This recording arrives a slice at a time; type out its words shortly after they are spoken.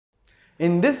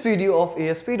In this video of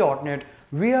ASP.NET,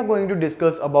 we are going to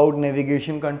discuss about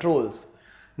navigation controls.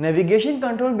 Navigation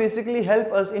control basically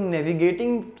help us in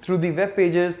navigating through the web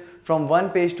pages from one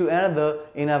page to another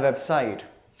in a website.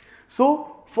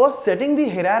 So for setting the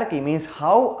hierarchy means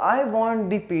how I want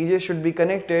the pages should be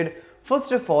connected.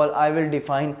 First of all, I will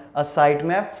define a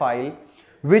sitemap file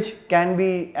which can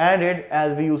be added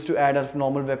as we used to add a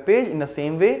normal web page. In the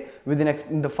same way,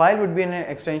 the file would be an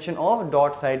extension of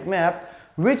 .sitemap,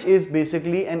 which is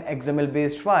basically an XML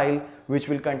based file which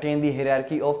will contain the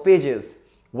hierarchy of pages.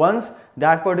 Once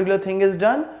that particular thing is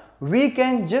done, we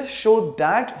can just show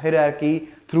that hierarchy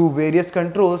through various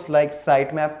controls like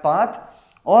sitemap path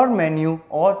or menu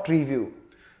or tree view.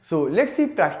 So let's see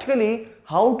practically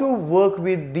how to work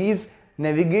with these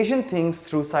navigation things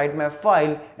through sitemap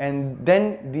file and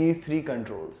then these three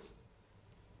controls.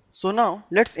 So now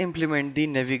let's implement the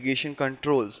navigation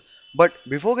controls. But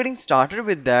before getting started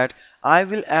with that, I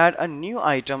will add a new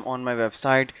item on my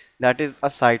website, that is a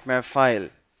sitemap file.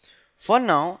 For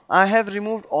now, I have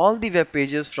removed all the web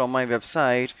pages from my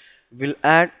website. We'll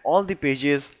add all the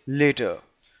pages later.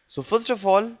 So first of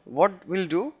all, what we'll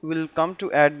do, we'll come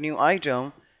to add new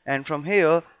item, and from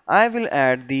here I will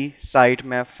add the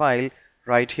sitemap file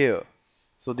right here.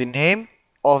 So the name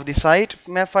of the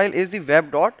sitemap file is the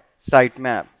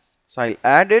web.sitemap. So I'll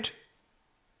add it,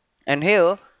 and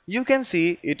here you can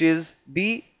see it is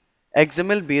the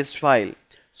XML based file.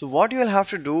 So what you will have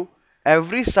to do,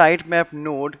 every sitemap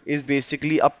node is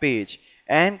basically a page,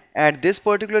 and at this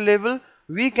particular level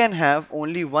we can have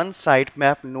only one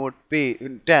sitemap node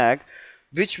tag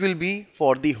which will be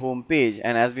for the home page,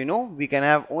 and as we know, we can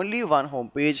have only one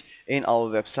home page in our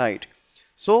website.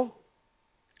 So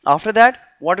after that,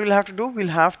 what we'll have to do, we'll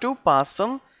have to pass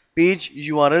some page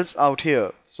URLs out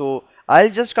here. So I'll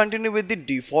just continue with the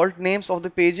default names of the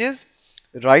pages.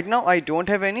 Right now I don't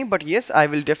have any, but yes, I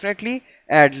will definitely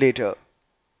add later.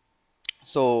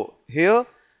 So here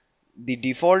the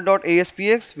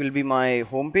default.aspx will be my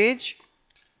home page.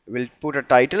 We'll put a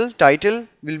title. Title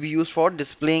will be used for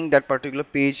displaying that particular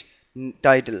page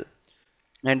title,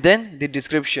 and then the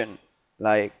description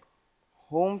like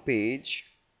home page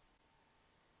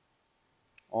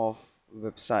of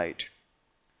website.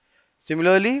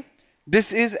 Similarly,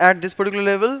 this is at this particular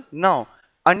level. Now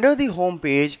under the home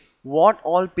page, what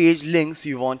all page links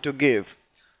you want to give.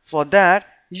 For that,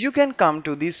 you can come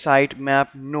to the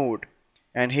sitemap node,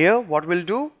 and here what we'll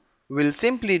do, we'll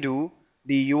simply do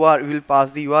the URL, we'll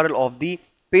pass the URL of the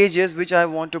pages which I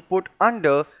want to put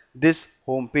under this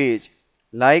home page,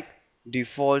 like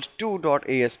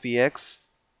default2.aspx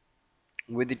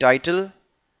with the title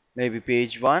maybe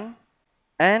page 1,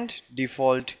 and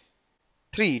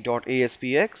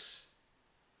default3.aspx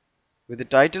with the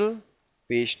title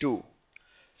page 2.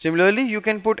 Similarly, you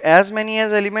can put as many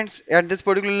as elements at this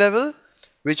particular level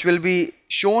which will be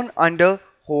shown under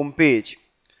home page.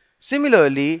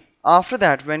 Similarly, after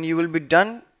that, when you will be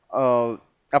done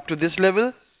up to this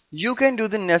level, you can do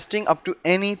the nesting up to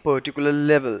any particular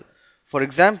level. For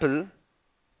example,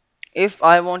 if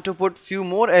I want to put few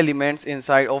more elements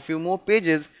inside or few more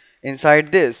pages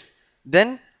inside this,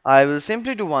 then I will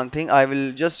simply do one thing. I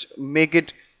will just make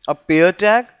it a pair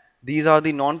tag. These are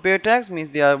the non-pair tags, means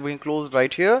they are being closed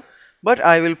right here, but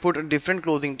I will put a different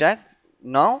closing tag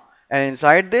now, and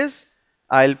inside this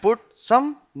I'll put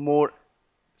some more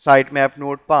sitemap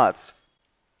node paths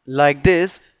like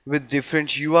this with different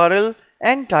URL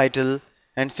and title,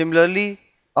 and similarly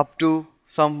up to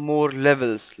some more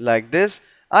levels like this.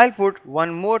 I'll put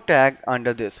one more tag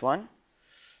under this one.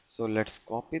 So let's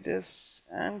copy this,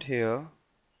 and here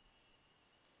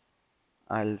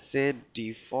I'll say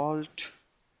default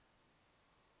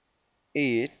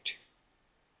 8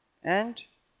 and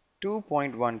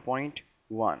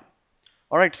 2.1.1.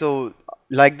 Alright, so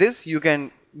like this you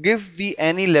can give the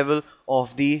any level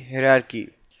of the hierarchy.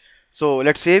 So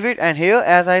let's save it, and here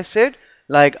as I said,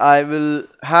 like I will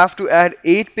have to add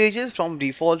 8 pages from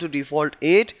default to default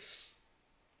 8,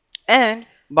 and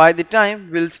by the time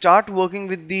we'll start working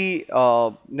with the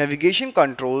navigation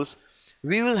controls,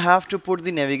 we will have to put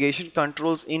the navigation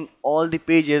controls in all the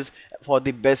pages for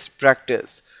the best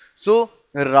practice. So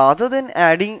rather than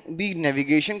adding the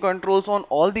navigation controls on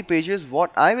all the pages,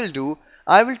 what I will do,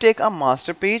 I will take a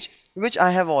master page which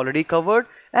I have already covered,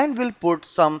 and will put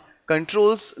some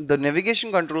controls, the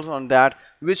navigation controls on that,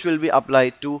 which will be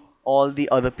applied to all the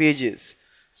other pages.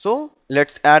 So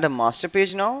let's add a master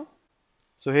page now.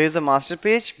 So here's a master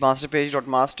page,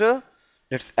 masterpage.master.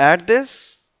 Let's add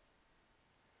this.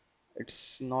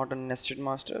 It's not a nested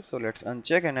master, so let's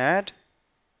uncheck and add.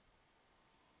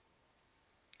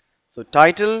 So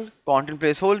title, content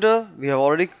placeholder, we have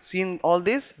already seen all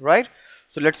this, right?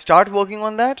 So let's start working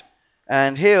on that.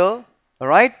 And here,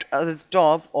 right at the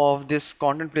top of this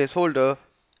content placeholder,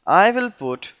 I will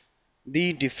put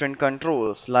the different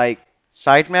controls like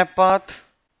sitemap path,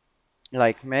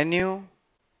 like menu,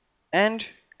 and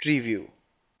tree view.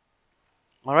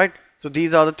 Alright, so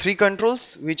these are the three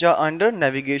controls which are under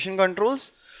navigation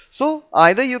controls. So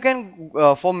either you can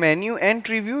for menu and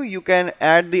tree view you can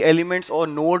add the elements or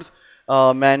nodes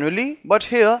manually, but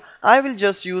here I will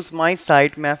just use my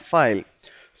sitemap file.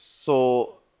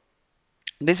 So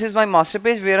this is my master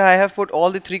page where I have put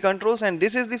all the three controls, and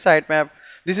this is the sitemap.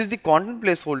 This is the content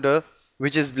placeholder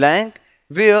which is blank,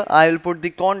 where I will put the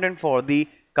content for the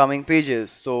coming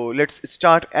pages. So let's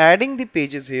start adding the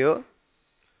pages here.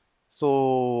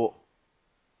 So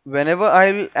whenever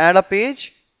I will add a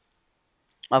page,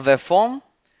 a web form,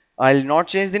 I'll not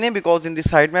change the name because in the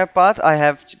sitemap path I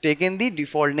have taken the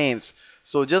default names.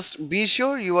 So just be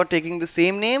sure you are taking the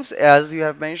same names as you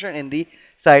have mentioned in the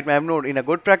sitemap node. In a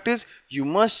good practice, you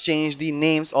must change the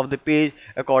names of the page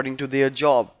according to their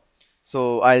job.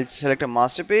 So I'll select a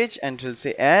master page and will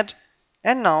say add,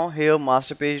 and now here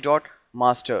master page dot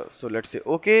master. So let's say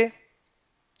OK,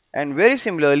 and very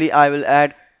similarly I will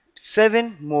add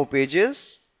 7 more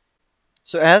pages.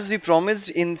 So as we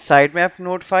promised in sitemap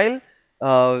node file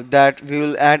that we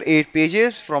will add 8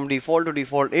 pages from default to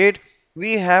default 8,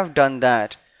 we have done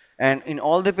that, and in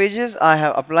all the pages I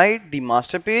have applied the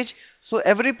master page. So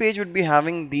every page would be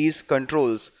having these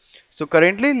controls. So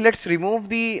currently let's remove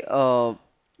the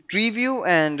tree view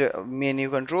and menu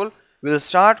control. We'll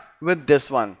start with this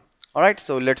one. Alright,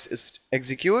 so let's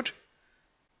execute.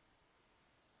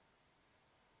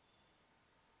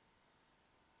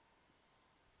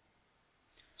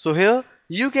 So here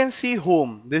you can see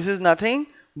home. This is nothing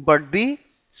but the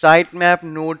sitemap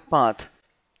node path.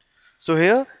 So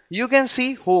here you can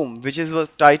see home, which is the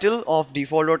title of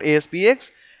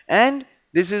default.aspx, and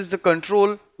this is the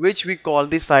control which we call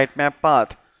the sitemap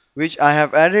path, which I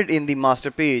have added in the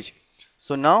master page.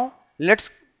 So now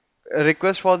let's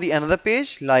request for the another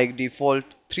page like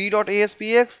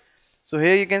default3.aspx. So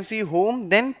here you can see home,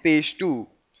 then page 2.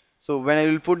 So when I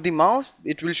will put the mouse,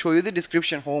 it will show you the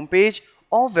description, home page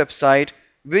of website,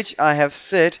 which I have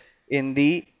set in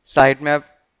the sitemap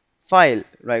file,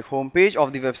 like home page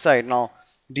of the website. Now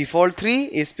default 3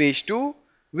 is page 2,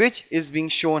 which is being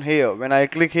shown here. When I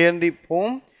click here in the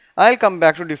home, I'll come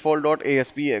back to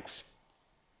default.aspx.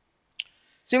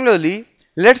 Similarly,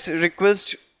 let's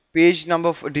request page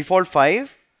number default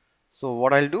 5. So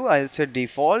what I'll do, I'll say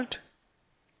default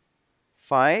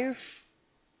 5.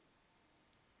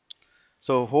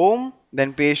 So home,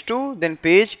 then page 2, then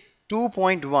page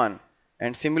 2.1,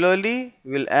 and similarly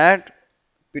we'll add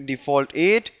default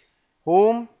 8,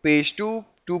 home, page 2,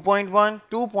 2.1,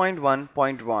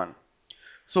 2.1.1.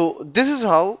 So this is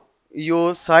how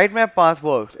your sitemap path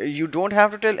works. You don't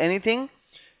have to tell anything.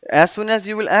 As soon as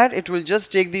you will add, it will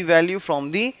just take the value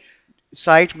from the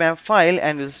sitemap file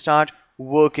and will start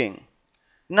working.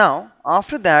 Now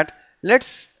after that,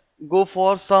 let's go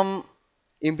for some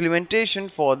implementation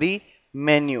for the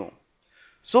menu.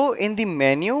 So in the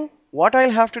menu, what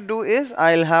I'll have to do is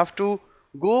I'll have to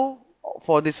go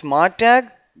for the smart tag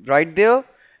right there,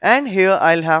 and here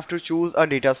I'll have to choose a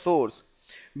data source.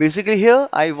 Basically here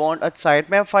I want a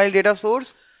sitemap file data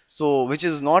source, so which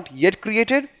is not yet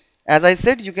created. As I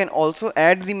said, you can also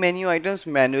add the menu items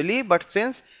manually, but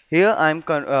since here I'm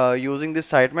using this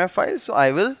sitemap file, so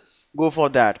I will go for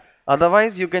that.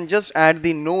 Otherwise you can just add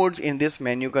the nodes in this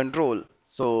menu control.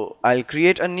 So I'll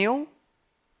create a new,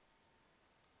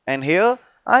 and here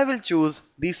I will choose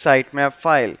the sitemap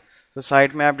file. So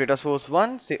sitemap data source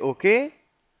 1, say OK,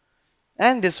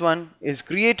 and this one is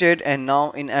created and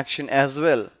now in action as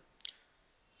well.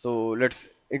 So let's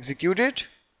execute it.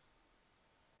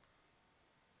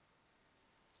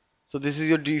 So this is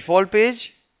your default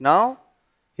page. Now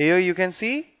here you can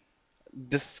see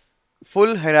this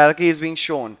full hierarchy is being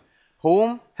shown.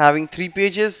 Home having 3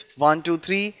 pages, 1, 2,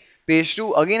 3. Page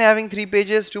 2 again having 3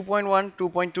 pages, 2.1,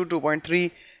 2.2,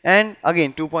 2.3, and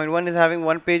again 2.1 is having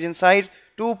 1 page inside,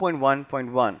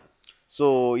 2.1.1.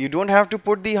 So you don't have to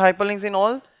put the hyperlinks in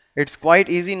all. It's quite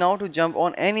easy now to jump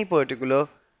on any particular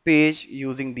page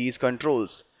using these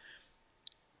controls.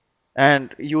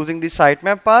 And using the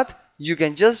sitemap path, you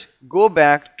can just go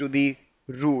back to the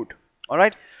root.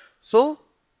 Alright, so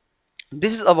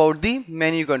this is about the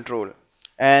menu control.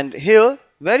 And here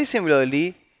very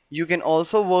similarly, you can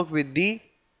also work with the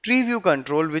tree view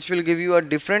control, which will give you a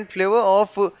different flavor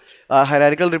of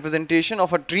hierarchical representation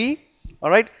of a tree.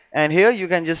 Alright, and here you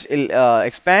can just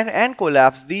expand and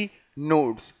collapse the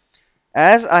nodes.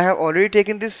 As I have already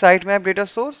taken this sitemap data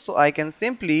source, so I can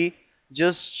simply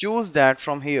just choose that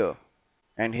from here.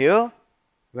 And here,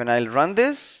 when I'll run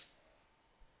this,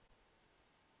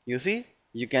 you see,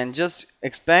 you can just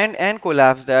expand and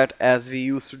collapse that as we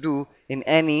used to do in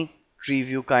any tree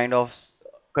view kind of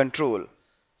control.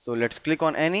 So let's click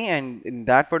on any, and in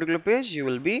that particular page you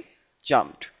will be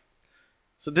jumped.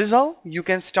 So this is how you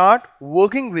can start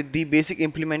working with the basic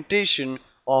implementation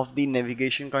of the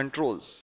navigation controls.